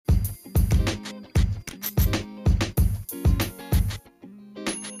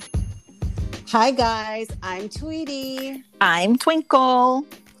Hi guys, I'm Tweety. I'm Twinkle.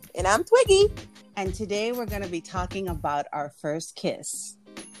 And I'm Twiggy. And today we're going to be talking about our first kiss.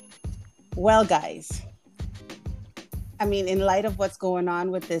 Well, guys, I mean, in light of what's going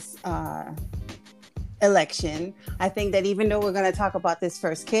on with this election, I think that even though we're going to talk about this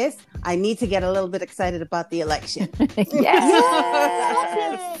first kiss, I need to get a little bit excited about the election. Yes.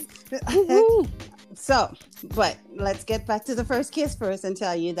 So, but let's get back to the first kiss first and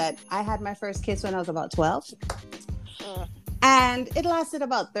tell you that I had my first kiss when I was about 12. And it lasted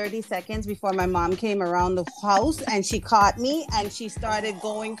about 30 seconds before my mom came around the house and she caught me and she started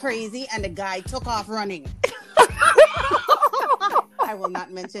going crazy and the guy took off running. I will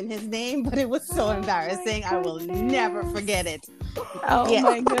not mention his name, but it was so embarrassing. I will never forget it. Oh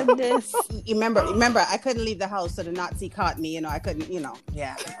my goodness. You remember, I couldn't leave the house, so the Nazi caught me. I couldn't,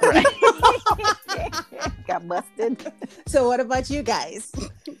 yeah. Right. Got busted. So what about you guys?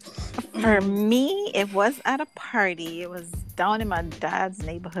 For me, it was at a party. It was down in my dad's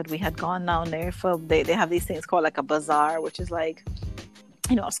neighborhood. We had gone down there they have these things called like a bazaar, which is like,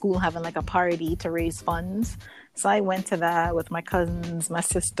 a school having like a party to raise funds. So I went to that with my cousins, my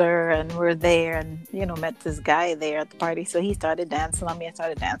sister, and we're there and, met this guy there at the party. So he started dancing on me. I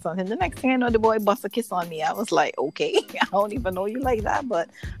started dancing on him. The next thing I know, the boy bust a kiss on me. I was like, okay, I don't even know you like that. But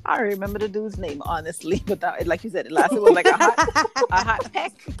I remember the dude's name, honestly. But that, like you said, it lasted was like a hot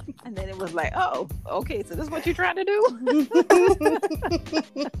peck. And then it was like, oh, okay, so this is what you're trying to do?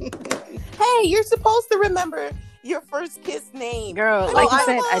 Hey, you're supposed to remember your first kiss name. Girl, like you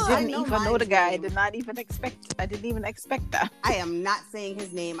said, I didn't even know the guy. I didn't even expect that. I am not saying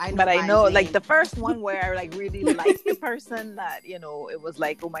his name. I know like the first one where I like really liked the person that, it was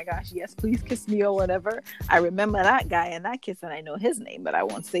like, oh my gosh, yes, please kiss me or whatever. I remember that guy and that kiss and I know his name, but I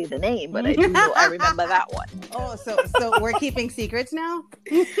won't say the name, but I do know I remember that one. Oh, so we're keeping secrets now?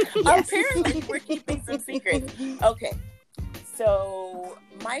 Yes. Apparently we're keeping some secrets. Okay. So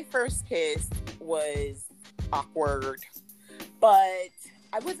my first kiss was awkward, but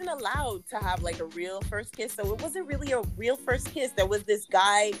I wasn't allowed to have like a real first kiss, so it wasn't really a real first kiss. There was this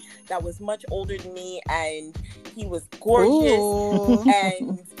guy that was much older than me and he was gorgeous. Ooh.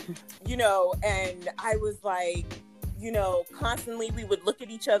 And and I was like, constantly we would look at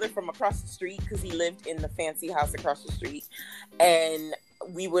each other from across the street because he lived in the fancy house across the street, and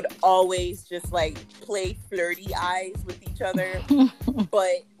we would always just like play flirty eyes with each other,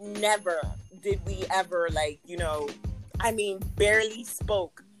 but never did we ever barely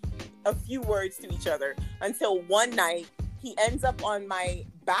spoke a few words to each other until one night he ends up on my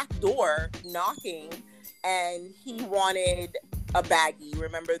back door knocking and he wanted a baggie.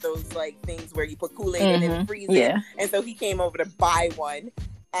 Remember those like things where you put Kool-Aid in and freeze it? Yeah. And so he came over to buy one.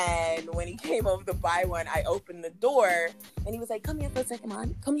 And when he came over to buy one, I opened the door and he was like, come here for a second,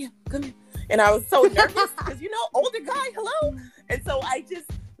 Mom. Come here. And I was so nervous because, older guy, hello. And so I just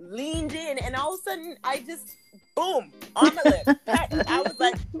leaned in and all of a sudden I just, boom, on the lip. I was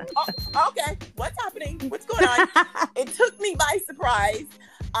like, oh, okay, what's happening? What's going on? It took me by surprise.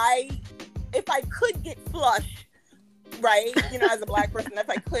 If I could get flushed, right, as a black person, if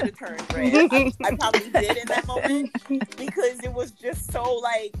I could have turned red, I probably did in that moment because it was just so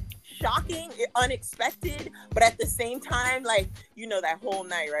like shocking, unexpected, but at the same time, like, that whole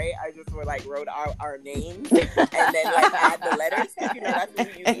night, right, I just wrote our names and then like add the letters because that's what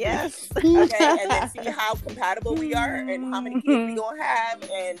we used to do. Okay, and then see how compatible we are and how many kids we gonna have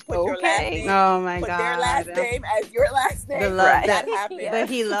and put your last name, put their last name as your last name. The love that happened. That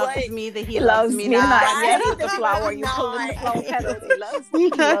he loves me, that he loves me not. Yes, the flower, you pull in the flower petals. He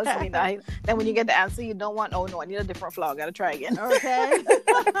loves me not. Then when you get the answer you don't want, I need a different flower. Gotta try again. Okay.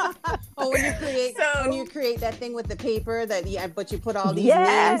 When you create that thing with the paper but you put all these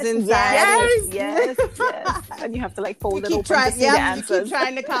names inside. Yes. And you have to like fold it open to see the answers. You keep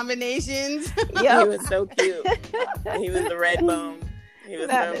trying the combinations. Yeah, he was so cute. He was the red bone. He was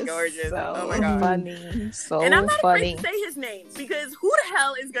so gorgeous. So oh my god, funny. So and I'm not funny. afraid to say his name because who the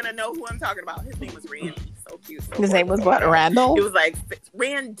hell is gonna know who I'm talking about? His name was Randy. So cute. His name was what? Randall? It was like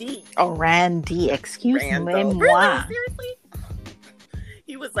Randy. Oh, Randy. Excuse me. Really? Seriously?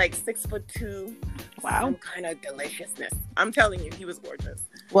 He was like 6'2". Wow. Some kind of deliciousness. I'm telling you, he was gorgeous.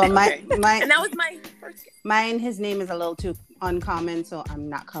 Well, and that was my first kiss. His name is a little too uncommon, so I'm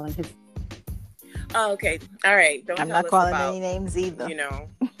not calling his. Oh, okay. All right. I'm not calling any names either.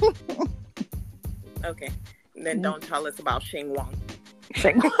 Okay. And then don't tell us about Sheng Wang.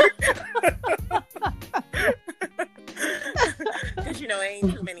 Sheng Wang. Because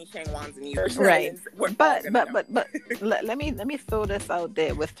ain't too many Sheng Wangs in you. Right. But let me throw this out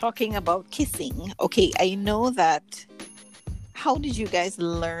there with talking about kissing. Okay, I know that. How did you guys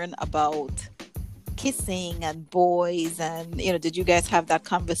learn about kissing and boys, and did you guys have that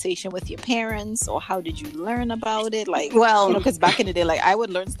conversation with your parents, or how did you learn about it? Like, Well, because back in the day, like I would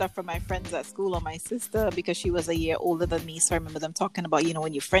learn stuff from my friends at school, or my sister, because she was a year older than me. So I remember them talking about,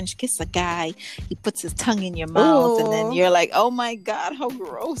 when you French kiss a guy, he puts his tongue in your mouth, and then you're like, oh my God, how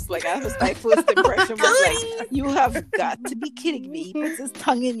gross. Like, that was my first impression, was like, you have got to be kidding me. He puts his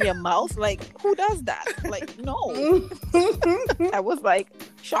tongue in your mouth. Like, who does that? Like, no. I was like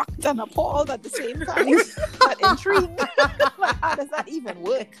shocked and appalled at the same time, but intrigued. Like, how does that even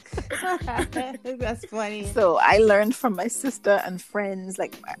work? That's funny. So I learned from my sister and friends.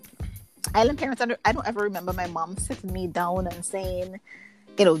 Like, island parents, I don't ever remember my mom sitting me down and saying,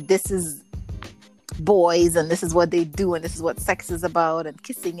 this is boys and this is what they do and this is what sex is about and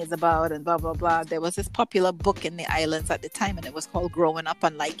kissing is about and blah blah blah. There was this popular book in the islands at the time, and it was called Growing Up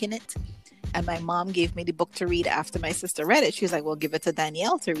and Liking It. And my mom gave me the book to read after my sister read it. She was like, well, give it to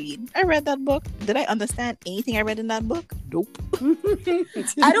Danielle to read. I read that book. Did I understand anything I read in that book? Nope.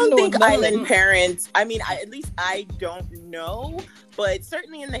 I don't think island parents, at least I don't know, but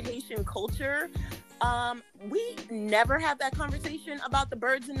certainly in the Haitian culture, we never have that conversation about the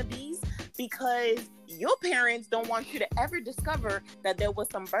birds and the bees, because your parents don't want you to ever discover that there was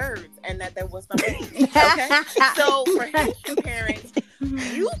some birds and that there was some bees. Okay? So for Haitian parents,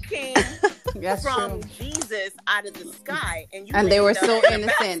 you came from Jesus out of the sky, and they were so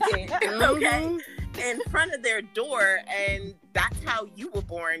innocent. Okay? In front of their door, and that's how you were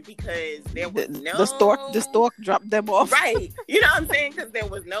born, because there was the stork dropped them off. Right. You know what I'm saying? Because there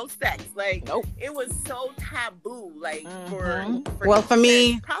was no sex. Like, nope. It was so taboo. Like, for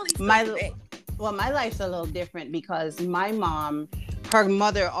me, probably my life's a little different, because my mom, her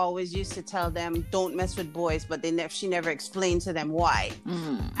mother always used to tell them, don't mess with boys, but she never explained to them why.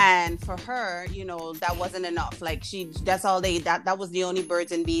 And for her, that wasn't enough. Like, that was the only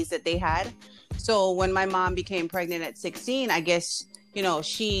birds and bees that they had. So when my mom became pregnant at 16, I guess,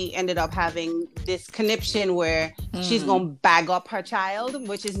 she ended up having this conniption where she's going to bag up her child,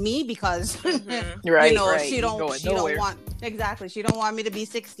 which is me, because, she don't want me to be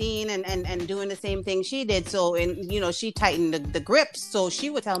 16 and doing the same thing she did. So, she tightened the grips. So she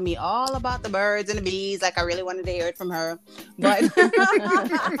would tell me all about the birds and the bees. Like, I really wanted to hear it from her. But,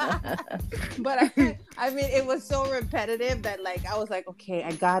 it was so repetitive that, like, I was like, okay,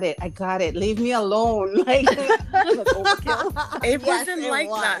 I got it. Leave me alone. Like, overkill. It wasn't like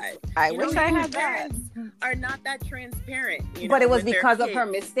that. I wish I had that. Are not that transparent. But it was because of her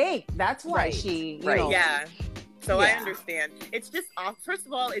mistake. That's why Yeah. So I understand. It's just, first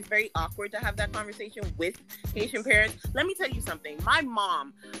of all, it's very awkward to have that conversation with Haitian parents. Let me tell you something. My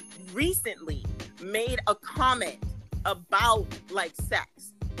mom recently made a comment about, like,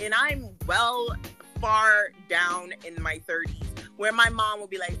 sex. And I'm far down in my 30s, where my mom will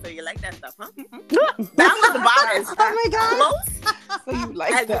be like, so you like that stuff, huh? That was about as close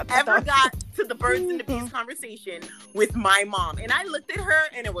as I ever got to the birds and the bees conversation with my mom. And I looked at her,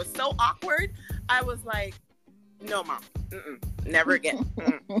 and it was so awkward. I was like, no, Mom, never again,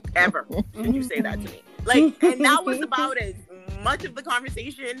 ever did you say that to me. Like, and that was about as much of the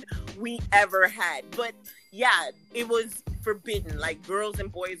conversation we ever had. But yeah, it was forbidden. Like, girls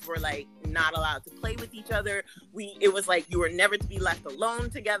and boys were, like, not allowed to play with each other. It was like you were never to be left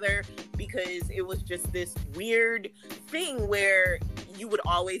alone together, because it was just this weird thing where you would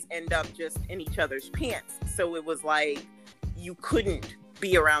always end up just in each other's pants. So it was like you couldn't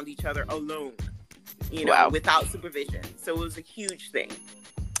be around each other alone, without supervision. So it was a huge thing.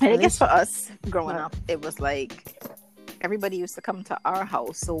 And I guess for us growing up, it was like everybody used to come to our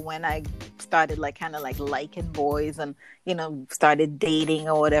house. So when I started liking boys and, started dating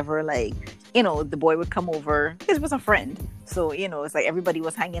or whatever, like, the boy would come over. It was a friend. So, it's like everybody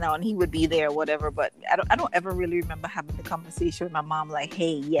was hanging out and he would be there or whatever. But I don't ever really remember having the conversation with my mom like,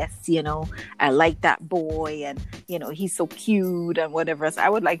 hey, yes, I like that boy and, he's so cute and whatever. So I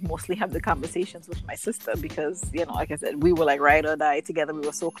would mostly have the conversations with my sister because, like I said, we were like ride or die together. We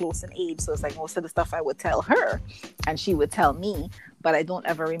were so close in age. So it's like most of the stuff I would tell her and she would tell me. But I don't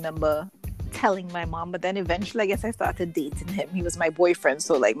ever remember telling my mom. But then eventually I guess I started dating him. He was my boyfriend.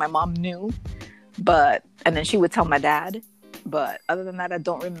 So like my mom knew. And then she would tell my dad. But other than that, I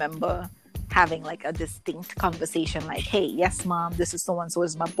don't remember having like a distinct conversation like, hey, yes, Mom, this is so-and-so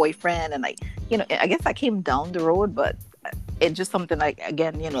is my boyfriend. And like, I guess I came down the road, but it's just something like,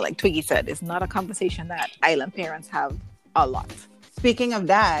 again, like Twiggy said, it's not a conversation that island parents have a lot. Speaking of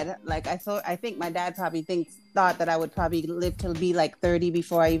dad, like I think my dad probably thought that I would probably live to be like 30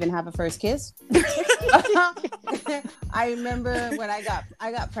 before I even have a first kiss. I remember when I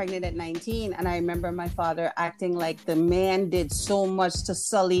got pregnant at 19, and I remember my father acting like the man did so much to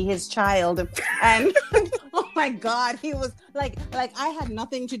sully his child, and oh my God, he was like I had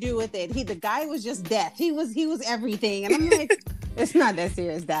nothing to do with it. The guy was just death. He was everything, and I'm like, it's not that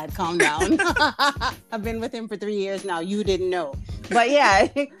serious, Dad. Calm down. I've been with him for 3 years now. You didn't know. But yeah,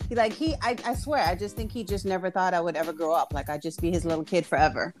 I swear, I just think he just never thought I would ever grow up. Like, I'd just be his little kid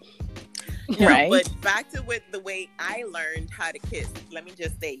forever. No, Right. but back to with the way I learned how to kiss. Let me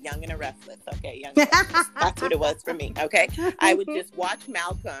just say, young and restless. Okay, young and restless. That's what it was for me. Okay, I would just watch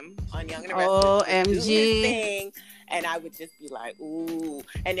Malcolm on Young and Restless. OMG. Do his thing, and I would just be like, ooh.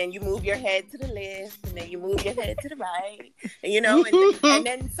 And then you move your head to the left, and then you move your head to the right, and, you know. And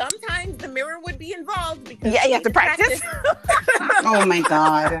then sometimes the mirror would be involved because you have to practice. Oh my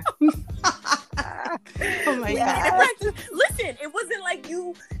God. Oh my God. Listen, it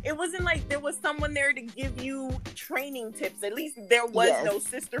wasn't like there was someone there to give you training tips. At least there was no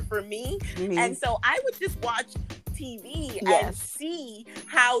sister for me. Mm-hmm. And so I would just watch TV and Yes. see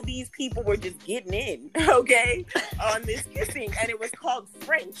how these people were just getting in, okay, on this kissing. And it was called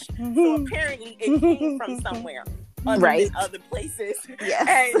French. So apparently it came from somewhere. Right. Than other places.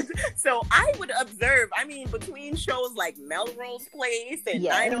 Yes. And so I would observe, I mean, between shows like Melrose Place and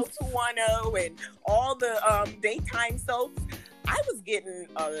Yes. 90210 and all the daytime soaps, I was getting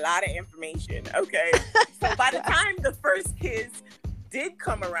a lot of information, okay? So by the time the first kiss did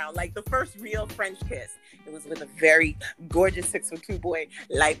come around, like the first real French kiss, it was with a very gorgeous 6'2" boy,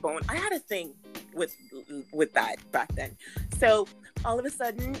 light bone. I had a thing with that back then. So all of a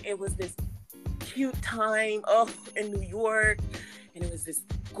sudden, it was this cute time in New York, and it was this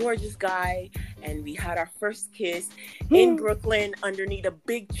gorgeous guy, and we had our first kiss in Brooklyn underneath a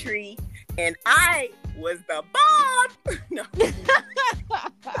big tree, and I was the bomb. No.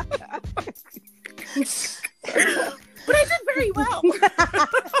 But I did very well.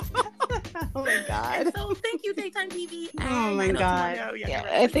 Oh my God. And so thank you, Daytime TV. Oh my God. Yeah,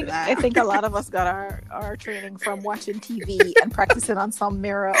 I think a lot of us got our training from watching TV and practicing on some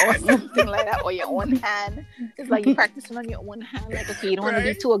mirror or something like that, or your own hand. It's like you're practicing on your own hand. Like, okay, you don't want to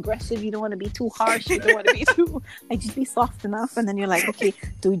be too aggressive, you don't want to be too harsh, you don't want to be too, like, just be soft enough. And then you're like, okay,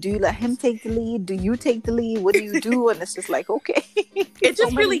 do you let him take the lead? Do you take the lead? What do you do? And it's just like, okay. It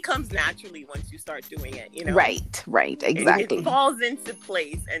just really comes naturally once you start doing it, you know? Right, exactly. It falls into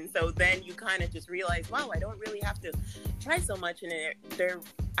place, and so then you kind of just realize, wow, I don't really have to try so much, and there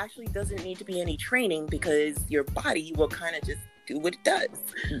actually doesn't need to be any training because your body will kind of just do what it does.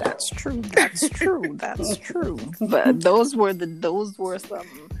 That's true. But those were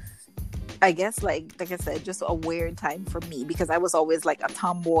some, I guess, like I said, just a weird time for me because I was always like a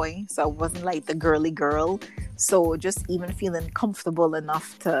tomboy, so I wasn't like the girly girl. So just even feeling comfortable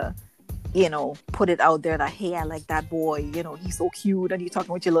enough to, you know, put it out there that, hey, I like that boy, you know, he's so cute, and you're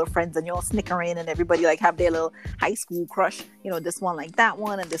talking with your little friends and you're all snickering and everybody like have their little high school crush, you know, this one like that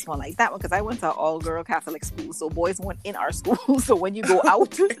one and this one like that one, because I went to all girl Catholic school, so boys weren't in our school. So when you go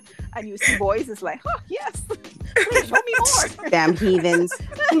out and you see boys, it's like, oh yes, please show me more. Damn heathens.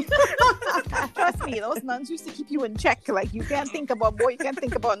 Trust me, those nuns used to keep you in check. Like, you can't think about boy, you can't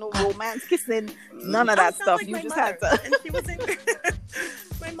think about no romance, kissing, none of that stuff. Like you just mother, had to. and she was in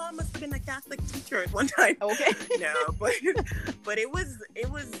my mom must have been a Catholic teacher at one time. Okay. No, but it was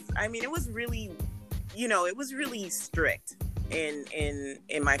I mean, it was really, you know, it was really strict in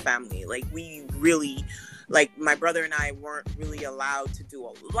my family. Like, we really, like, my brother and I weren't really allowed to do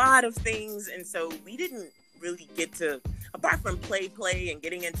a lot of things, and so we didn't really get to, apart from play and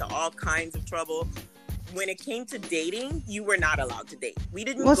getting into all kinds of trouble. When it came to dating, you were not allowed to date. We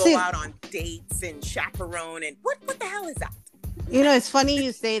didn't go out on dates and chaperone, and what the hell is that? You know, it's funny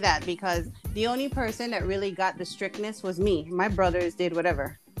you say that because the only person that really got the strictness was me. My brothers did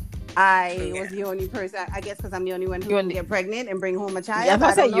whatever. I was the only person, I guess, because I'm the only one who can get pregnant and bring home a child. Yeah,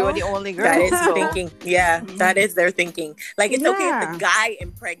 I said you were the only girl. That is thinking. Yeah, that is their thinking. Like, it's okay if the guy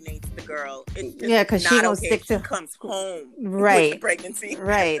impregnates the girl. It's just because she don't stick to. She comes home Right. with the pregnancy.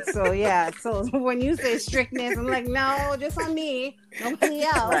 Right. So yeah. So when you say strictness, I'm like, no, just on me, nobody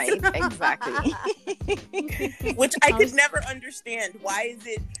else. Right. Exactly. Which I could never understand. Why is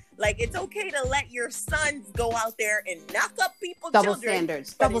it Like, it's okay to let your sons go out there and knock up people's Double children.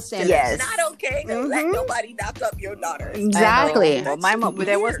 standards. But Double it's standards. Yes. not okay to let nobody knock up your daughters. Exactly. Well, my mom, That's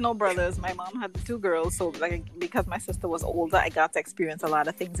there was weird. no brothers. My mom had the two girls, so like because my sister was older, I got to experience a lot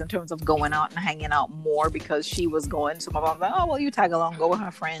of things in terms of going out and hanging out more because she was going. So my mom was like, "Oh, well, you tag along, go with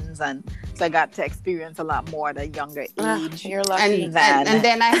her friends," and so I got to experience a lot more at a younger age. You're lucky. And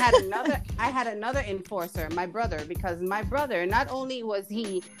then I had another enforcer, my brother, because my brother, not only was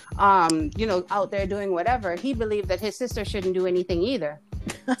he out there doing whatever, he believed that his sister shouldn't do anything either.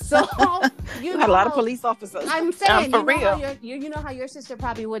 So You had a lot of police officers. I'm saying, for real. You know how your sister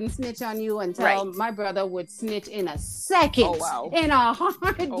probably wouldn't snitch on you until my brother would snitch in a second, Oh, wow. in a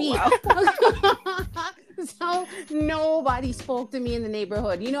heartbeat. Oh, So nobody spoke to me in the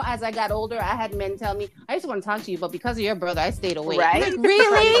neighborhood. You know, as I got older, I had men tell me, "I just want to talk to you, but because of your brother, I stayed away." Right? Like,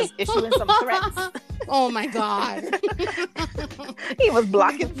 really? He was issuing some threats. Oh my God! He was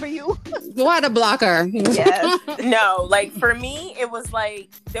blocking for you. What a blocker! Yes. No, like for me, it was like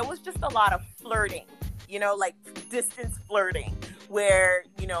there was just a lot of flirting, like distance flirting, where,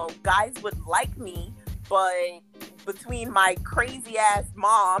 guys would like me, but between my crazy ass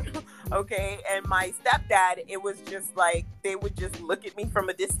mom, okay, and my stepdad, it was just like they would just look at me from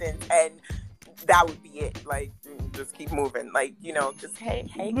a distance and that would be it. Like, just keep moving. Like, just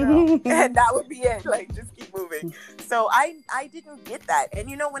hey girl. And that would be it. Like, just keep moving. So I didn't get that. And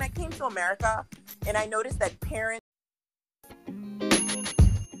when I came to America and I noticed that parents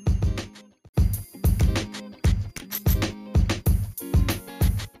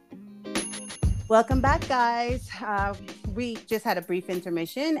Welcome back, guys. We just had a brief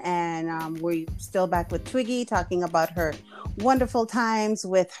intermission, and we're still back with Twiggy talking about her wonderful times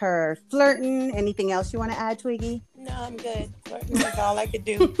with her flirting. Anything else you want to add, Twiggy? No, I'm good. Flirting is all I could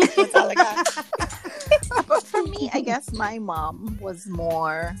do. That's all I got. But for me, I guess my mom was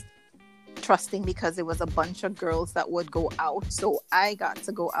more trusting because it was a bunch of girls that would go out. So I got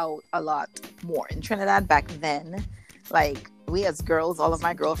to go out a lot more. In Trinidad back then, like, we as girls, all of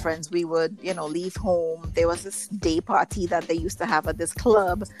my girlfriends, we would, leave home. There was this day party that they used to have at this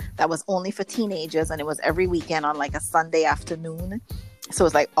club that was only for teenagers, and it was every weekend on like a Sunday afternoon. So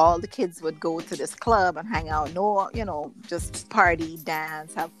it's like all the kids would go to this club and hang out. No, just party,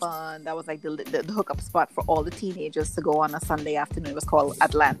 dance, have fun. That was like the hookup spot for all the teenagers to go on a Sunday afternoon. It was called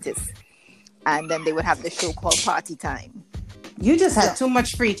Atlantis. And then they would have this show called Party Time. You just had too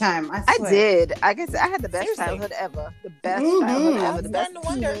much free time. I swear. did. I guess I had the best childhood ever. The best childhood ever. The best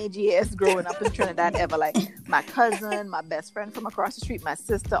teenage years growing up in Trinidad ever. Like, my cousin, my best friend from across the street, my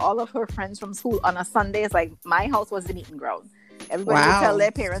sister, all of her friends from school on a Sunday. It's like my house was the meeting ground. Everybody would tell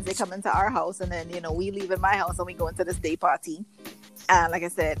their parents they come into our house, and then we leave in my house and we go into this day party. And like I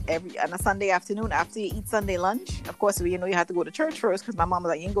said, on a Sunday afternoon after you eat Sunday lunch, of course, you have to go to church first, because my mom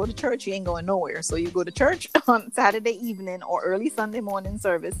was like, "You ain't go to church, you ain't going nowhere." So you go to church on Saturday evening or early Sunday morning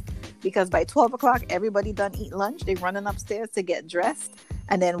service, because by 12 o'clock everybody done eat lunch. They running upstairs to get dressed,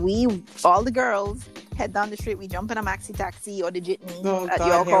 and then all the girls head down the street. We jump in a maxi taxi or the jitney. Oh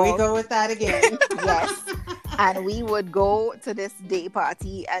God, here we go with that again. Yes. And we would go to this day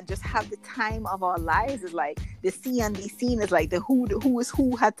party and just have the time of our lives. It's like the see and be seen is like the who is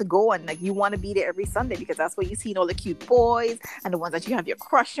who had to go, and like you want to be there every Sunday because that's where you see all the cute boys and the ones that you have your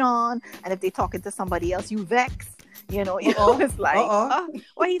crush on. And if they talking to somebody else, you vex. It's like,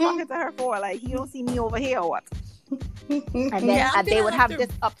 what are you talking to her for? Like, he don't see me over here or what? And then they would have this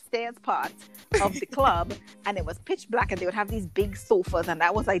upstairs part of the club, and it was pitch black, and they would have these big sofas, and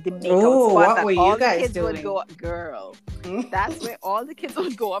that was like the makeout spot that all the kids would go. Girl, that's where all the kids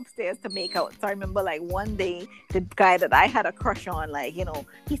would go upstairs to make out. So I remember, like, one day the guy that I had a crush on, like,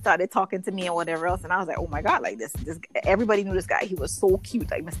 he started talking to me and whatever else, and I was like, oh my God, like this everybody knew this guy. He was so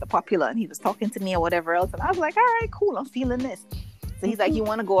cute, like Mr. Popular, and he was talking to me or whatever else, and I was like, all right, cool, I'm feeling this. So he's like, "You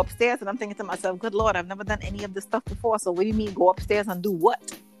want to go upstairs?" And I'm thinking to myself, good Lord, I've never done any of this stuff before. So what do you mean go upstairs and do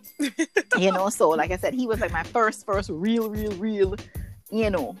what? So like I said, he was like my first real,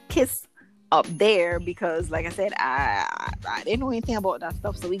 kiss up there, because like I said, I didn't know anything about that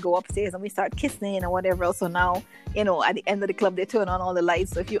stuff. So we go upstairs and we start kissing or whatever else. So now, at the end of the club, they turn on all the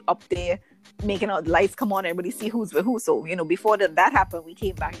lights. So if you're up there making all the lights come on, everybody see who's with who. So, before that happened, we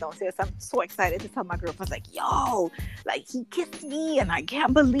came back downstairs. I'm so excited to tell my girlfriend, like, yo, like, he kissed me and I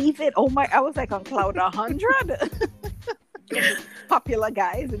can't believe it. Oh my, I was like on cloud 100. Popular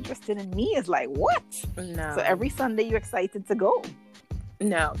guys interested in me is like, what? No. So every Sunday you're excited to go.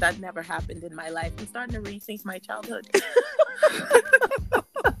 No, that never happened in my life. I'm starting to rethink my childhood.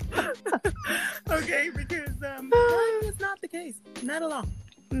 Okay, because that was not the case. Not at all.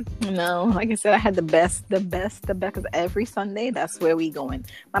 No, like I said, I had the best. Because every Sunday, that's where we going.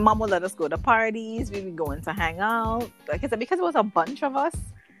 My mom would let us go to parties. We would going to hang out. Like I said, because it was a bunch of us,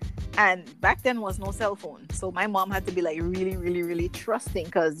 and back then was no cell phone, so my mom had to be like really, really, really trusting.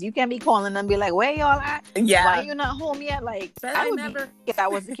 Because you can be calling and be like, "Where y'all at? Yeah. Why you not home yet?" Like I would never if that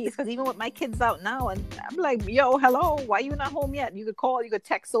was the case. Because even with my kids out now, and I'm like, "Yo, hello, why you not home yet?" You could call, you could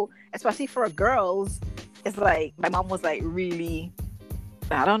text. So especially for girls, it's like my mom was like really.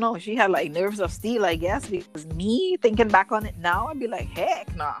 I don't know. She had like nerves of steel, I guess, because me thinking back on it now, I'd be like,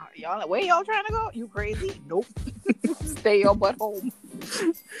 heck nah. Y'all, where y'all trying to go? You crazy? Nope. Stay your butt home.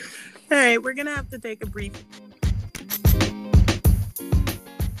 All right, we're going to have to take a brief.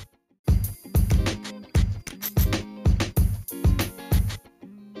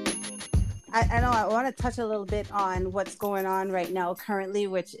 I know I want to touch a little bit on what's going on right now currently,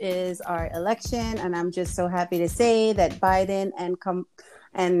 which is our election. And I'm just so happy to say that Biden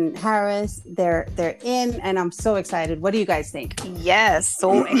and Harris, they're in, and I'm so excited. What do you guys think? Yes,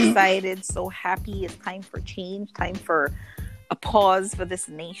 so excited, so happy. It's time for change, time for a pause for this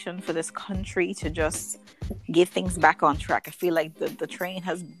nation, for this country to just get things back on track. I feel like the train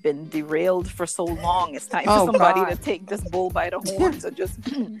has been derailed for so long. It's time for somebody to take this bull by the horns and just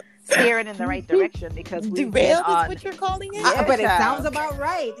steer it in the right direction, because we've derailed been on, is what you're calling it? But it sounds about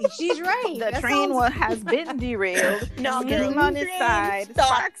right. She's right. The train has been derailed. No, skidding on its side,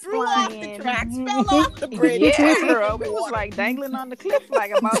 sparks flew off flying. the tracks, fell off the bridge. Yeah, girl, we was like dangling on the cliff,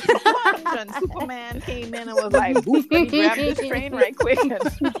 like about to plunge, and Superman came in and was like, "Whoop, let me grab this train right quick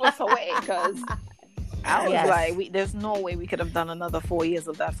and swoop us away," because I was like, there's no way we could have done another 4 years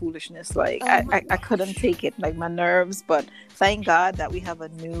of that foolishness. Like, I couldn't take it, like my nerves. But thank God that we have a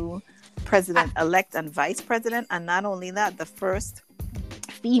new president-elect and vice president. And not only that, the first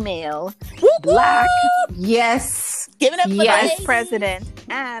female black give it up for vice president.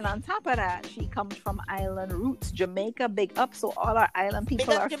 And on top of that, she comes from island roots, Jamaica. Big up. So all our island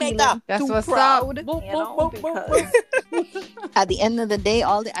people are feeling That's too what's proud, up. because at the end of the day,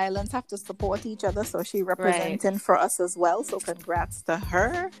 all the islands have to support each other. So she representing for us as well. So congrats to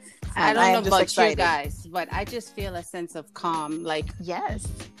her. I don't know about excited. you guys, but I just feel a sense of calm. Like, yes.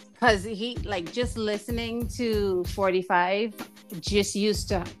 Because he, like, just listening to 45 just used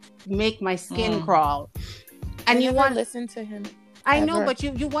to make my skin crawl. And you want to listen to him. I know, but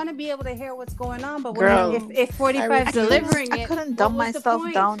you want to be able to hear what's going on. But if 45 is delivering I couldn't dumb myself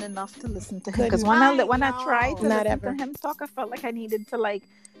down enough to listen to him. Because when I tried to listen to him talk, I felt like I needed to, like,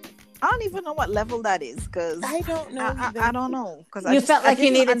 I don't even know what level that is, because I don't know. I don't know, because you felt like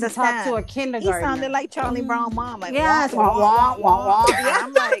you needed to talk to a kindergartner. He sounded like Charlie Brown mom, like yes, wah, wah, wah.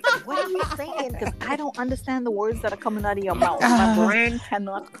 I'm like, what are you saying? Because I don't understand the words that are coming out of your mouth. My brain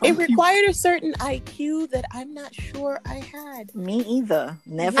cannot compute. It required a certain IQ that I'm not sure I had. Me either.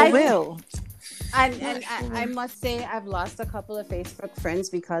 Never will. And I must say, I've lost a couple of Facebook friends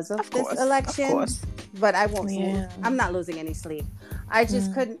because of this election. Of course. But I won't. I'm not losing any sleep. I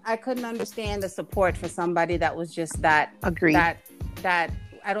just couldn't understand the support for somebody that was just that. Agreed. That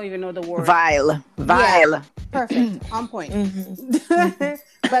I don't even know the word. Vile. Yeah, perfect. On point.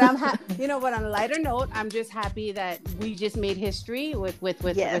 But I'm happy. You know, but on a lighter note, I'm just happy that we just made history with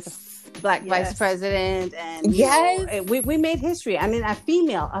black vice president, and we made history. I mean, a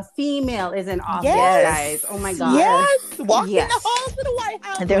female is in office, guys. Oh my god, walking the halls of the White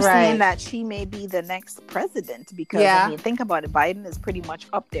House. And they're saying that she may be the next president, because I mean, think about it, Biden is pretty much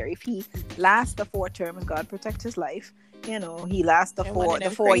up there. If he lasts the 4 term, and God protect his life, you know, he lasts the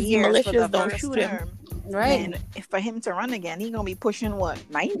 4 years for the first term. Right. And if for him to run again, he's gonna be pushing what,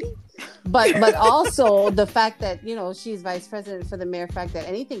 90? But also the fact that, you know, she's vice president, for the mere fact that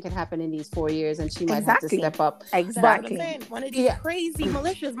anything can happen in these 4 years, and she might have to step up. Exactly. One of these crazy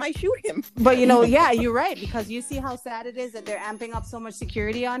militias might shoot him. But you know, you're right, because you see how sad it is that they're amping up so much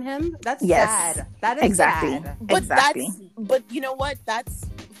security on him. That's sad. That is sad. But you know what? That's,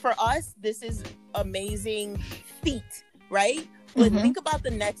 for us, this is amazing feat, right? But think about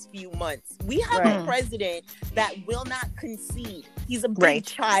the next few months. We have a president that will not concede. He's a big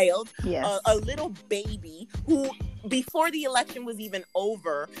child, a little baby who, before the election was even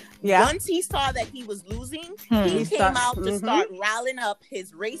over, once he saw that he was losing, he came out to start rallying up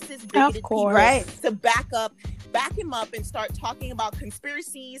his racist, bigoted people to back him up and start talking about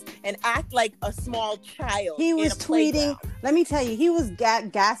conspiracies and act like a small child. He was tweeting. Let me tell you, he was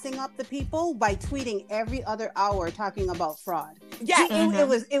gassing up the people by tweeting every other hour, talking about fraud. Yeah, it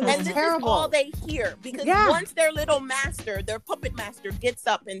was and terrible. This is all they hear, because once their little master, their puppet master, gets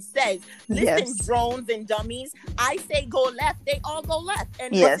up and says, "Listen, drones and dummies, I say go left, they all go left,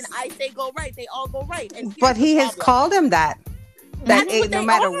 and listen, I say go right, they all go right." And but he has called him that. that That's what no they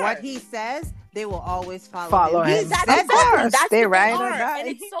matter are. what he says, they will always Follow him. him. He That's said exactly, that. that's They what they ride or are. die. And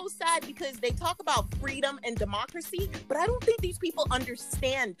it's so sad because they talk about freedom and democracy, but I don't think these people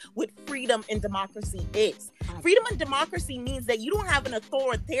understand what freedom and democracy is. Freedom and democracy means that you don't have an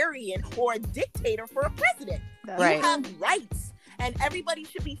authoritarian or a dictator for a president. Right. You have rights. And everybody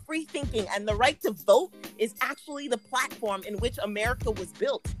should be free thinking. And the right to vote is actually the platform in which America was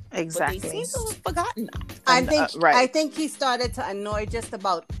built. Exactly. But they seem to have forgotten that. I think he started to annoy just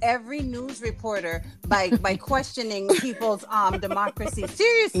about every news reporter by questioning people's democracy.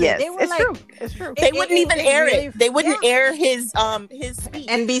 Seriously, Yes, they were it's like, true. It's true. They wouldn't even air really- it. They wouldn't yeah. air his speech.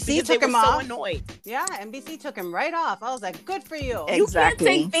 NBC because took they him were so off. annoyed. Yeah, NBC took him right off. I was like, good for you. Exactly.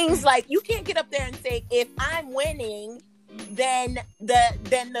 You can't say things like, you can't get up there and say, if I'm winning, then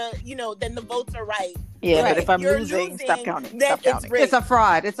the votes are right. Yeah, Right. but if I'm You're losing, stop counting. then Stop it's counting. rigged. It's a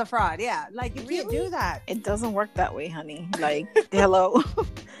fraud. It's a fraud. Yeah, like you can't Really? do that. It doesn't work that way, honey. Like, hello.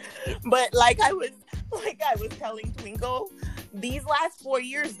 But like I was telling Twinkle, these last 4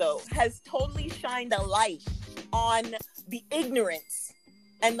 years though has totally shined a light on the ignorance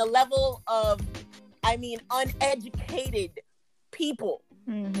and the level of, uneducated people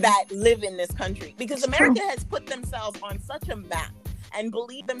that live in this country, because America has put themselves on such a map and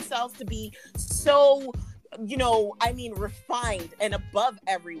believe themselves to be so, refined and above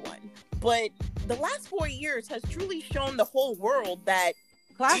everyone. But the last 4 years has truly shown the whole world that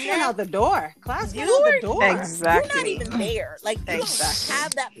Class went out the door. Class went You out were- the door. Exactly. you're not even there. Like, you Exactly. don't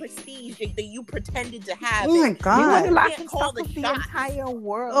have that prestige that you pretended to have. Oh my And God. You were the can't laughing call stock the of the shots. entire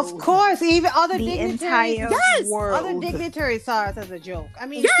world. Of course, even other The dignitaries. entire Yes, world. Other dignitaries saw us as a joke. I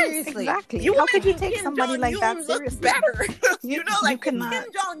mean, Yes, seriously. Exactly. You How could you imagine take Kim somebody like that Jong-un look seriously? better? You Like, cannot. if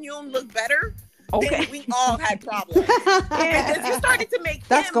Kim Jong-un looked better, Okay. then we all had problems. Because you started to make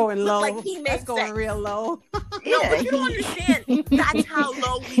That's him going low. look like he That's makes going sense. real low. No, but you don't understand. That's how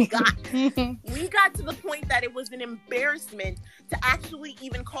low we got. We got to the point that it was an embarrassment to actually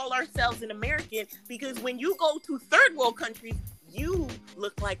even call ourselves an American, because when you go to third world countries, you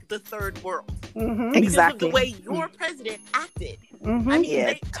look like the third world. Mhm. Because Exactly. of the way your president acted. Mhm. I mean,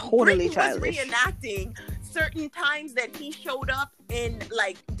 Yeah, totally Britain childish. was reenacting certain times that he showed up in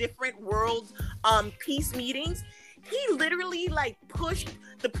like different world peace meetings. He literally like pushed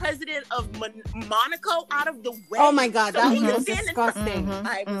the president of Monaco out of the way. Oh my God, so that he could was stand in- disgusting.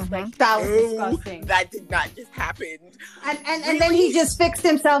 I was like, That was "No, disgusting." That did not just happen. And then he just fixed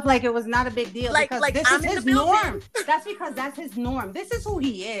himself like it was not a big deal, Like- because like, this I'm is in his the building. norm. That's because that's his norm. This is who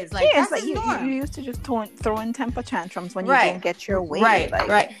he is. Like, Yeah, that's it's like his you norm. used to just throw in temper tantrums when Right. you don't get your way. Right, Like,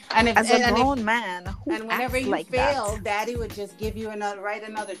 right. And if, As a and if- grown man, who and whenever acts you like fail, that? Daddy would just give you write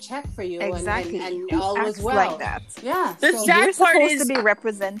another check for you, Exactly. and Who all was acts well. like that? Yeah. The so- sad You're part supposed is- to be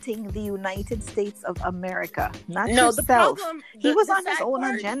representing the United States of America, not No, yourself. the problem. He was the on his sad own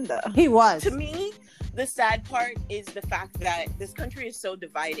part- agenda. he was. To me, the sad part is the fact that this country is so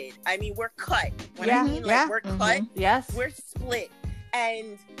divided. I mean, we're cut. When I Yeah, mean, yeah. we're cut, Yes. we're split.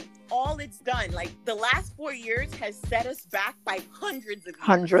 And all it's done, like the last 4 years has set us back by hundreds of years.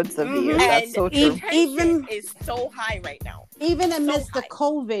 Hundreds of Mhm. years. And That's so true. Even- tension is so high right now. Even So amidst the high.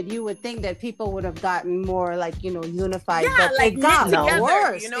 COVID, you would think that people would have gotten more unified, Yeah, but like it got knit together,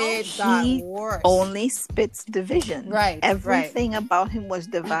 worse. you know? It got He worse. Only spits division. Right, Everything about him was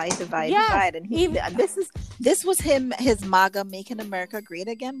divide, Yes, divide. And he even- this was him, his MAGA making America great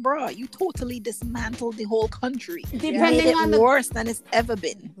again, bro. You totally dismantled the whole country. Depending Made it on the worse than it's ever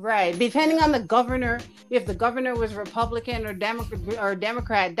been. Right. Depending on the governor, if the governor was Republican or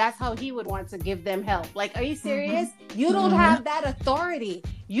Democrat, that's how he would want to give them help. Like, are you serious? You don't have that authority.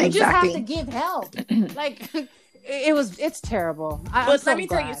 You just Exactly. have to give help. Like, it's terrible. I'm But so let me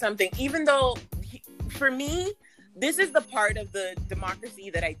tell you glad. something. Even though, for me, this is the part of the democracy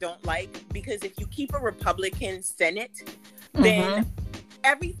that I don't like, because if you keep a Republican Senate, then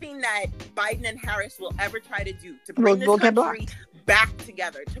everything that Biden and Harris will ever try to do to bring Will this get country back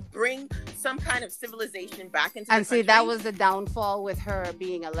together, to bring some kind of civilization back into And the see, country. that was the downfall with her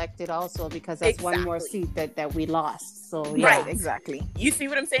being elected also, because that's one more Exactly. seat that we lost. So, yeah. Right, exactly. You see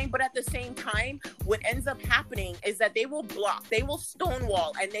what I'm saying? But at the same time, what ends up happening is that they will block, they will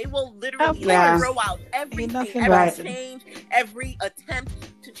stonewall, and they will literally Yeah. throw out everything, nothing every right. change, every attempt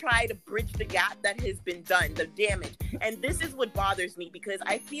to try to bridge the gap that has been done, the damage. And this is what bothers me, because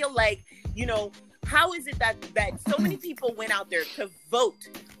I feel like, how is it that so many people went out there to vote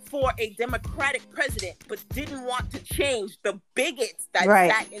for a Democratic president, but didn't want to change the bigots that Right.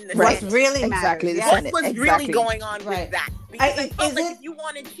 sat in the What Senate? really Exactly, matters. the Yeah. What Senate, was exactly. really going on Right. with that? Because I felt is like it- if you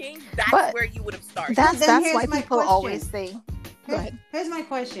want to change, that's But where you would have started. Then That's here's why my people question. always say, Here's my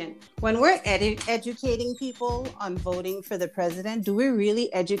question. When we're educating people on voting for the president, do we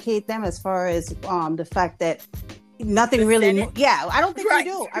really educate them as far as the fact that nothing really I don't think we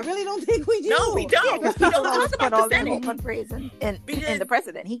do. I really don't think we do. No, we don't. We don't talk about the Senate. In the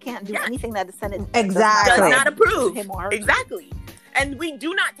president. He can't do anything that the Senate does not approve. Him or her. Exactly. And we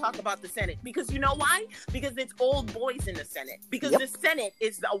do not talk about the Senate because you know why? Because it's old boys in the Senate. Because the Senate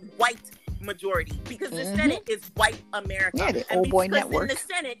is a white majority. Because the Senate is white America. Yeah, the old boy network. And the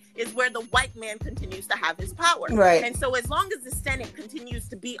Senate is where the white man continues to have his power. Right. And so as long as the Senate continues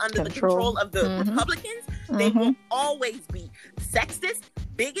to be under the control of the Republicans, they will always be sexist,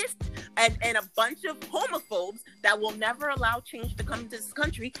 biggest, and a bunch of homophobes that will never allow change to come to this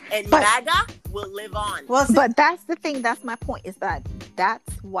country. And MAGA will live on. Well, but that's the thing. That's my point. Is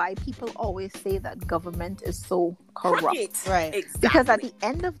that's why people always say that government is so corrupt. Right. Exactly. Because at the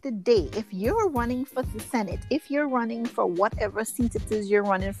end of the day, if you're running for the Senate, if you're running for whatever seat it is you're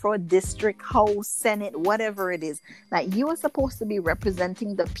running for, district, house, Senate, whatever it is, that you are supposed to be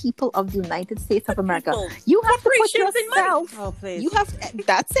representing the people of the United States of America. You have to put yourself. Oh, please. You have.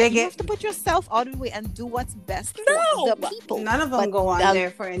 That's it. You have to put yourself out of the way and do what's best for the people. None of them go on there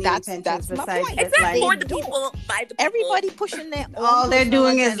for any intentions besides exactly for the people, by the people. Everybody pushing their own. All they're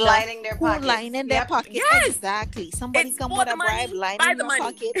doing is lining their pockets. Lining their pockets. Yes. Exactly. Somebody come with a bribe, lining your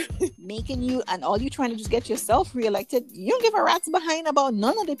pocket, making you, and all you trying to just get yourself reelected. You don't give a rat's behind about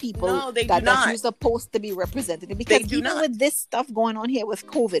none of the people that you're supposed to be representing. Because even with this stuff going on here with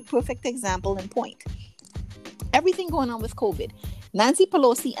COVID, perfect example and point. Everything going on with COVID. Nancy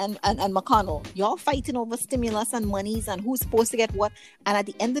Pelosi and McConnell, y'all fighting over stimulus and monies and who's supposed to get what. And at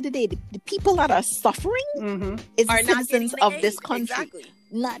the end of the day, the people that are suffering is the citizens of this country.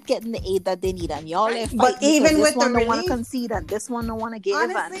 Not getting the aid that they need, and y'all are fighting. But even with this one the don't want relief, to concede, and this one don't want to give.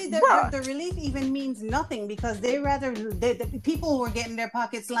 Honestly, the relief even means nothing because the people who were getting their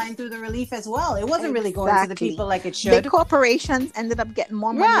pockets lined through the relief as well. It wasn't really going to the people like it should. Big corporations ended up getting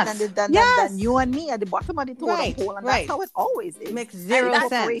more money than you and me at the bottom of the totem pole, and that's how it always is. Makes zero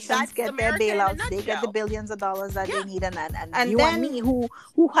sense. Corporations get their bailouts; they get the billions of dollars that they need, and you and me who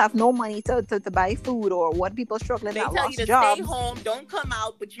have no money to buy food or what people struggling at lost jobs. They tell you to stay home, don't come out.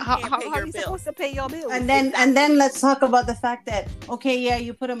 But you can't pay your bills. Supposed to pay your bills? And then let's talk about the fact that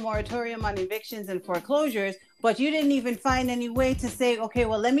you put a moratorium on evictions and foreclosures, but you didn't even find any way to say, okay,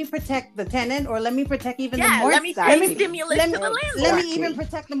 well, let me protect the tenant or let me protect even the mortgage. Let me stimulate to the landlord. Let me even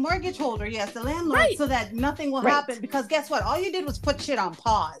protect the mortgage holder, the landlord, so that nothing will happen. Because guess what? All you did was put shit on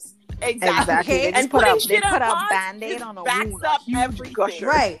pause. Exactly. Okay? And putting shit on pause Band-Aid on a backs up everything.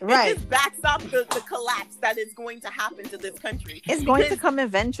 Right. It just backs up the collapse that is going to happen to this country. It's going to come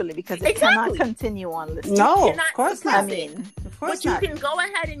eventually because it cannot continue on this. No, of course not. I mean, but you can go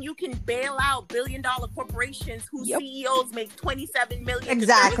ahead and you can bail out billion-dollar corporations whose CEOs make $27 million to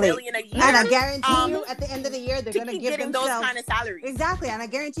 $30 million a year. And I guarantee you, at the end of the year, they're going to give themselves those kind of salaries. Exactly, and I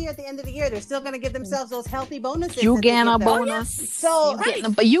guarantee you, at the end of the year, they're still going to give themselves those healthy bonuses. You get a bonus, so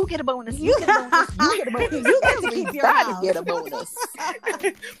but you get a bonus. You get a bonus. You get a bonus. You get to keep your house. Get a bonus.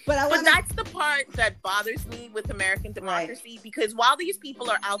 But that's the part that bothers me with American democracy because while these people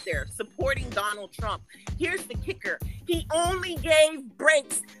are out there supporting Donald Trump, here's the kicker: he only gave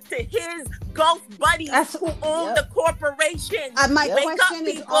breaks to his Gulf buddies who own the corporations. My question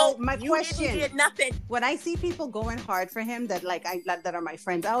is, you didn't get nothing. When I see people going hard for him, that are my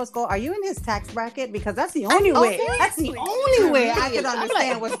friends, I always go, "Are you in his tax bracket?" Because that's the only way. That's the only way I can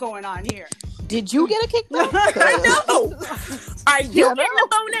understand what's going on here. Did you get a kickback? I know. Are you getting a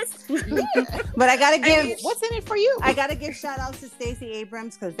bonus? But I gotta give. What's in it for you? I gotta give shout outs to Stacey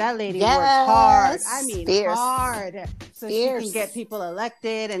Abrams because that lady works hard. I mean, hard, so she can get people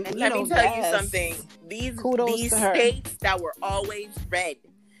elected. And let me tell you something. These states that were always red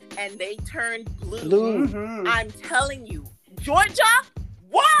and they turned blue. Mm-hmm. I'm telling you, Georgia.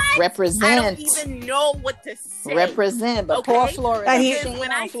 What? Represent. I don't even know what to say. Represent, but poor Florida. Because when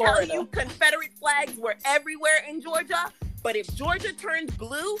I tell you Confederate flags were everywhere in Georgia, but if Georgia turns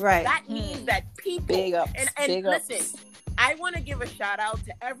blue, that means that people... Big ups. And listen, I want to give a shout out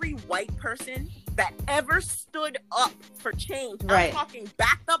to every white person that ever stood up for change. I'm talking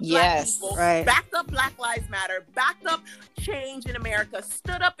backed up black people, backed up Black Lives Matter, backed up change in America,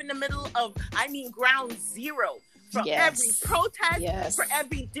 stood up in the middle of, ground zero. For every protest, for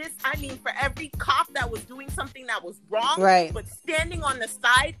every for every cop that was doing something that was wrong, but standing on the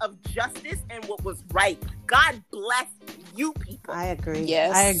side of justice and what was right. God bless you people. I agree.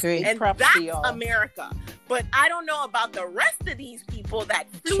 Yes, I agree. And that's America. But I don't know about the rest of these people that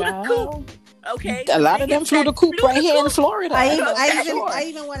flew the coop Okay, A lot of them flew the coop right here in Florida. I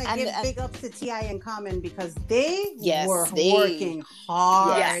even want to And- give and- big ups to T.I. and Common because they Yes, were they- working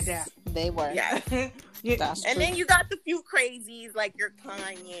hard. Yes. They were. Yes. That's And true. then you got the few crazies like your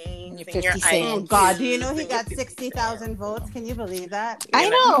Kanye, Your and your 50 Cent. Oh Ice God, do you know Cubes he and your got 50 60,000 votes? Can you believe that? I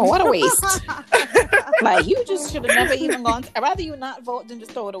know. What a waste. Cent. Like, you just should have never even gone. I'd rather you not vote than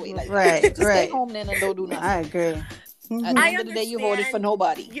just throw it away. Like, Right, just right. stay home then and don't do nothing. I agree. At the I end of the day, you voted for understand.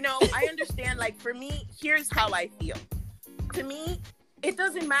 nobody. You know, I understand. Like for me, here's how I feel. To me, it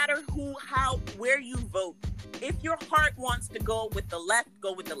doesn't matter who, how, where you vote. If your heart wants to go with the left,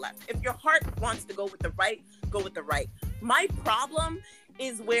 go with the left. If your heart wants to go with the right, go with the right. My problem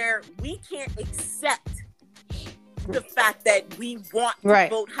is where we can't accept the fact that we want to Right.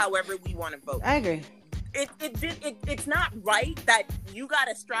 vote however we want to vote. I agree. It's not right that you got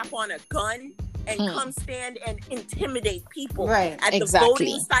to strap on a gun and come stand and intimidate people Right. at Exactly.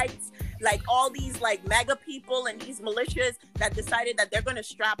 the voting sites. Like all these like MAGA people and these militias that decided that they're going to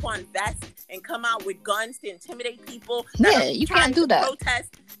strap on vests and come out with guns to intimidate people. that Yeah, are you trying can't do to that.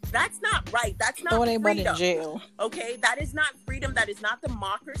 Protest. That's not right. That's not Throw anybody in freedom. jail. Okay, that is not freedom. That is not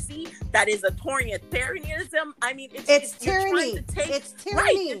democracy. That is authoritarianism. I mean, It's you're trying tyranny. to take It's right.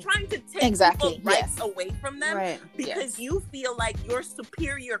 tyranny. You're trying to take Exactly, people's rights yes. away from them Right. because Yes. you feel like your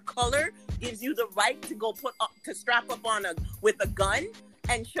superior color gives you the right to go to strap up on with a gun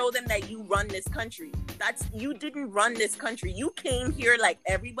and show them that you run this country. You didn't run this country. You came here like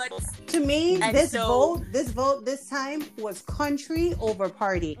everybody else. To me, And this so- vote this time was country over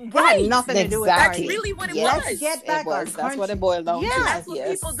party. It Right. had nothing to do with Exactly. That's party. really what it Yes. was. Let's get back It was. our That's country. what it boiled down Yeah. to. That's what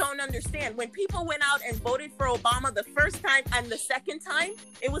Yes. people don't understand. When people went out and voted for Obama the first time and the second time,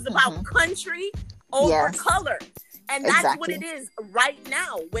 it was about country over Yes. color. And that's what Exactly. it is right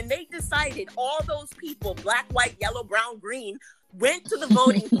now. When they decided all those people, black, white, yellow, brown, green, went to the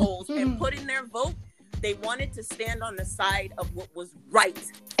voting polls and put in their vote, they wanted to stand on the side of what was right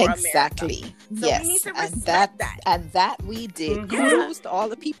for Exactly. America. So Yes. we need to And respect that, that. and that we did. Mhm. Kudos to all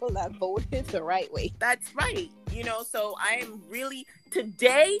the people that voted the right way. That's right. You know, so I am really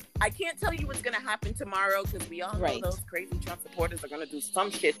today. I can't tell you what's going to happen tomorrow because we all know Right. those crazy Trump supporters are going to do some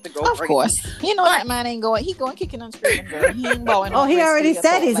shit to go. Of crazy. course. You know that man ain't going. He going kicking and screaming, girl. He ain't bowing. Oh, he over his already feet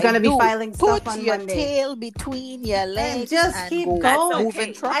said at all. he's Like, gonna be dude, filing stuff put on your Monday. tail between your legs just and keep go. going.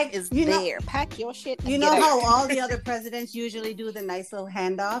 Moving truck I- is you know- there. Pack your shit. And You get know out. how all the other presidents usually do the nice little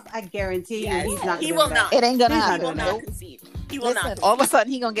handoff? I guarantee Yes. you he's not He doing will that. not. It ain't gonna He's not He happen. will doing not Nope. concede. He will Listen, not. all of a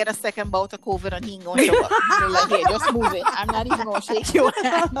sudden he gonna get a second bout of COVID and he ain't gonna show up. He's like, here, just move it. I'm not even gonna shake your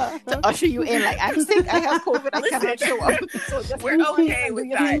hand to usher you in. Like, I'm sick. I have COVID. I Listen, cannot show up. So just We're move on okay and with do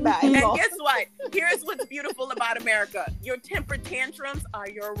your that. thing back. And guess what? Here's what's beautiful about America. Your temper tantrums are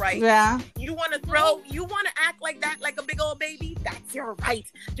your right. Yeah. You want to act like that, like a big old baby? That's your right.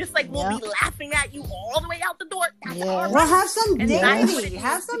 Just like we'll Yeah. be laughing at you all the way out the door. That's Yeah. our Well, right. have some And that's what it dignity. means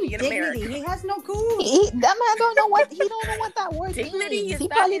Have to some be in dignity. America. He has no cool. That man don't know what that word Dignity, means. is He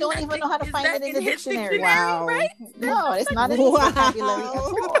that probably in don't that even know how to dic- find is it that in the his dictionary. Wow. right? No, it's not in his vocabulary at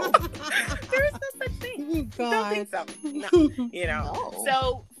all. There is no such thing. Don't God. think so. No. You know. No.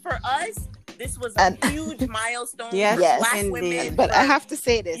 So for us, this was a And- huge milestone Yes, for yes, Black indeed. women. But for- I have to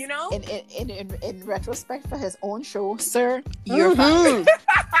say this, You know? in retrospect for his own show, sir, you're fired.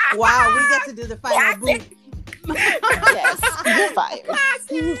 Mhm. Wow, we get to do the final boot. Classic. Yes, you're fired.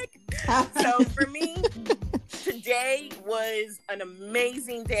 Classic. So for me, today was an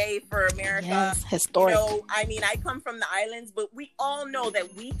amazing day for America. Yes, You historic. know, I mean, I come from the islands, but we all know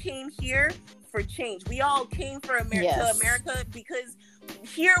that we came here for change. We all came for America, Yes. to America because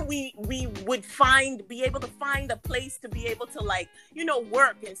here we would be able to find a place to be able to, like, you know,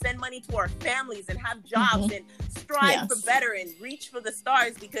 work and send money to our families and have jobs and strive for Yes. better and reach for the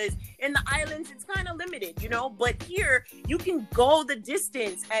stars, because in the islands it's kind of limited, you know, but here you can go the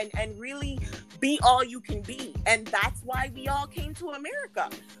distance and really be all you can be. And that's why we all came to America.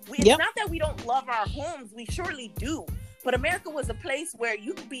 It's Yep. not that we don't love our homes, we surely do. But America was a place where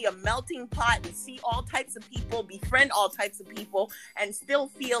you could be a melting pot and see all types of people, befriend all types of people, and still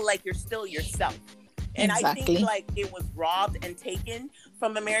feel like you're still yourself. And I Exactly. think like it was robbed and taken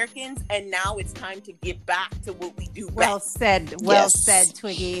from Americans, and now it's time to get back to what we do Well best. said. Well said,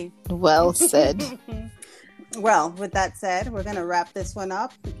 Twiggy. Well said. Well, with that said, we're going to wrap this one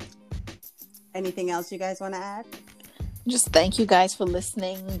up. Anything else you guys want to add? Just thank you guys for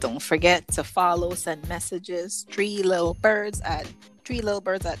listening. Don't forget to follow, send messages. 3littlebirds at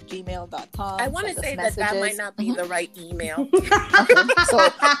gmail.com. I want to say that might not be the right email. So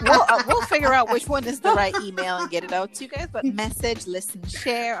we'll figure out which one is the right email and get it out to you guys. But message, listen,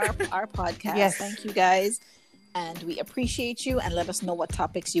 share our podcast. Yes. Thank you guys. And we appreciate you, and let us know what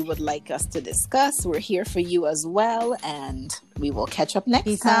topics you would like us to discuss. We're here for you as well, and we will catch up next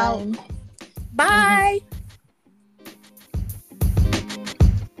Peace out. time. Bye.